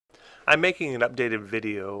I'm making an updated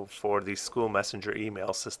video for the school messenger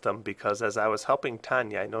email system because as I was helping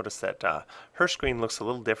Tanya, I noticed that her screen looks a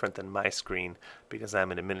little different than my screen because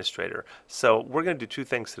I'm an administrator. So we're going to do two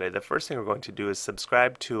things today. The first thing we're going to do is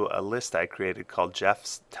subscribe to a list I created called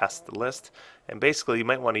Jeff's Test List. And basically you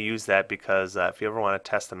might want to use that because if you ever want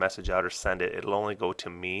to test a message out or send it, it'll only go to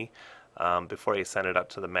me. Before you send it up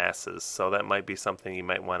to the masses. So that might be something you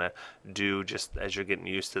might want to do just as you're getting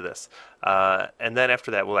used to this. And then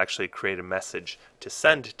after that we'll actually create a message to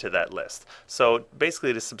send to that list. So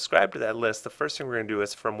basically to subscribe to that list, the first thing we're going to do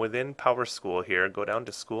is from within PowerSchool here, go down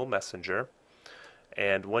to School Messenger.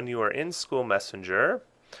 And when you are in School Messenger,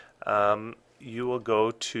 you will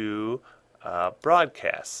go to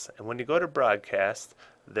Broadcasts. And when you go to Broadcast,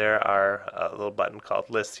 there are a little button called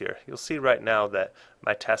List here. You'll see right now that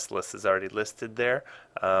my test list is already listed there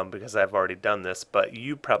because I've already done this, but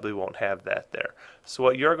you probably won't have that there. So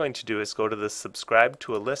what you're going to do is go to the Subscribe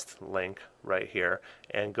to a List link right here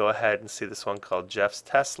and go ahead and see this one called Jeff's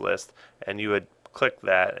Test List, and you would click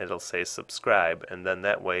that, it'll say subscribe, and then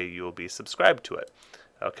that way you will be subscribed to it.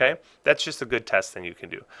 Okay, that's just a good test thing you can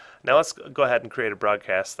do. Now let's go ahead and create a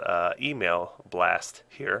broadcast email blast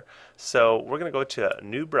here. So we're going to go to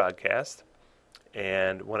New Broadcast,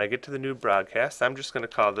 and when I get to the new broadcast, I'm just going to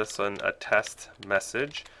call this one a test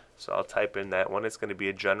message. So I'll type in that one. It's going to be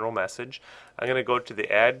a general message. I'm going to go to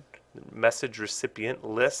the Add Message Recipient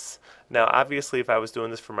Lists. Now obviously if I was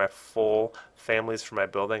doing this for my full families for my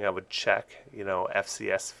building, I would check,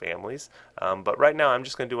 FCS families. But right now I'm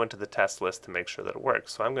just going to do one to the test list to make sure that it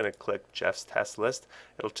works. So I'm going to click Jeff's Test List.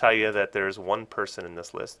 It'll tell you that there's one person in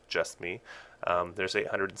this list, just me. There's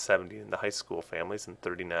 870 in the high school families and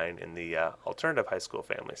 39 in the alternative high school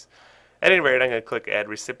families. At any rate, I'm going to click Add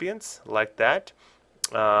Recipients like that.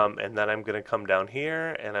 And then I'm going to come down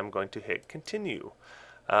here and I'm going to hit Continue.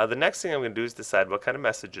 The next thing I'm going to do is decide what kind of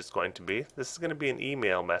message it's going to be. This is going to be an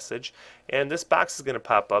email message, and this box is going to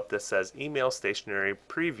pop up that says Email Stationery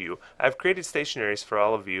Preview. I've created stationaries for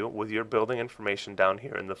all of you with your building information down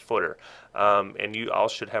here in the footer, and you all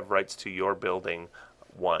should have rights to your building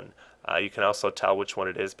one. You can also tell which one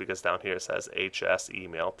it is because down here it says HS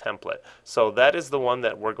Email Template. So that is the one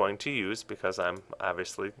that we're going to use because I'm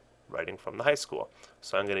obviously writing from the high school.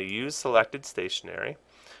 So I'm going to use selected stationery.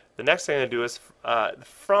 The next thing I'm going to do is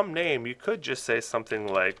from name, you could just say something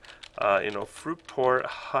like, Fruitport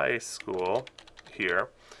High School here,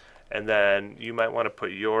 and then you might want to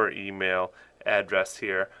put your email address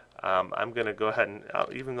here. I'm going to go ahead and,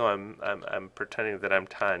 even though I'm pretending that I'm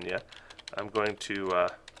Tanya, I'm going to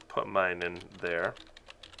put mine in there.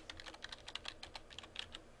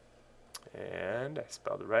 And I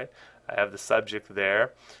spelled it right. I have the subject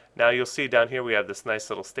there. Now you'll see down here we have this nice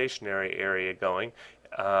little stationery area going.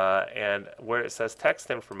 And where it says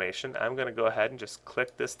text information, I'm going to go ahead and just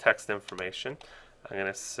click this text information. I'm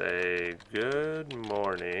going to say, good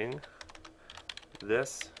morning,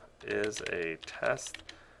 this is a test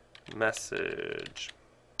message.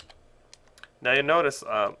 Now you notice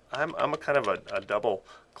I'm a kind of a double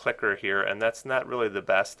clicker here, and that's not really the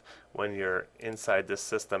best when you're inside this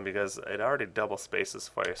system because it already double spaces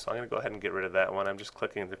for you. So I'm going to go ahead and get rid of that one. I'm just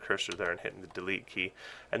clicking the cursor there and hitting the delete key.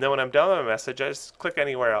 And then when I'm done with my message, I just click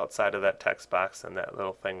anywhere outside of that text box and that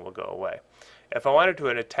little thing will go away. If I wanted to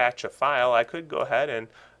attach a file, I could go ahead and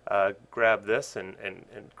grab this and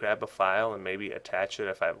grab a file and maybe attach it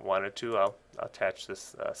if I wanted to. I'll attach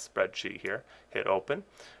this spreadsheet here, hit open.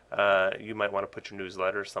 You might want to put your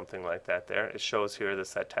newsletter or something like that there. It shows here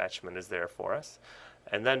this attachment is there for us.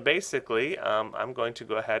 And then basically I'm going to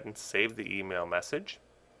go ahead and save the email message,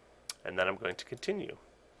 and then I'm going to continue.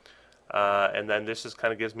 And then this just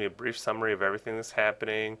kind of gives me a brief summary of everything that's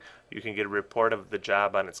happening. You can get a report of the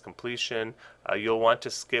job on its completion. You'll want to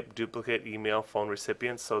skip duplicate email phone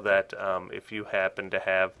recipients so that if you happen to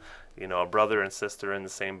have a brother and sister in the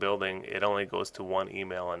same building, it only goes to one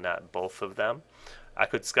email and not both of them. I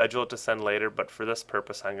could schedule it to send later, but for this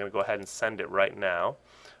purpose I'm going to go ahead and send it right now.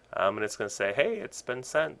 And it's going to say, hey, it's been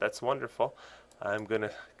sent. That's wonderful. I'm going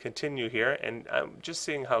to continue here, and I'm just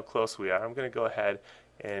seeing how close we are. I'm going to go ahead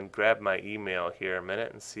and grab my email here a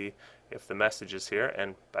minute and see if the message is here,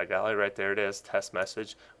 and by golly, right there it is, test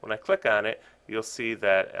message. When I click on it, you'll see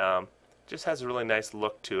that it just has a really nice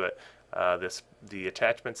look to it. The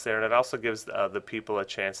attachments there, and it also gives the people a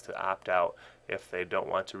chance to opt out if they don't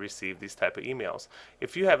want to receive these type of emails.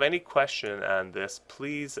 If you have any question on this,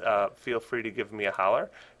 please feel free to give me a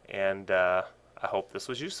holler, and I hope this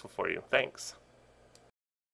was useful for you. Thanks.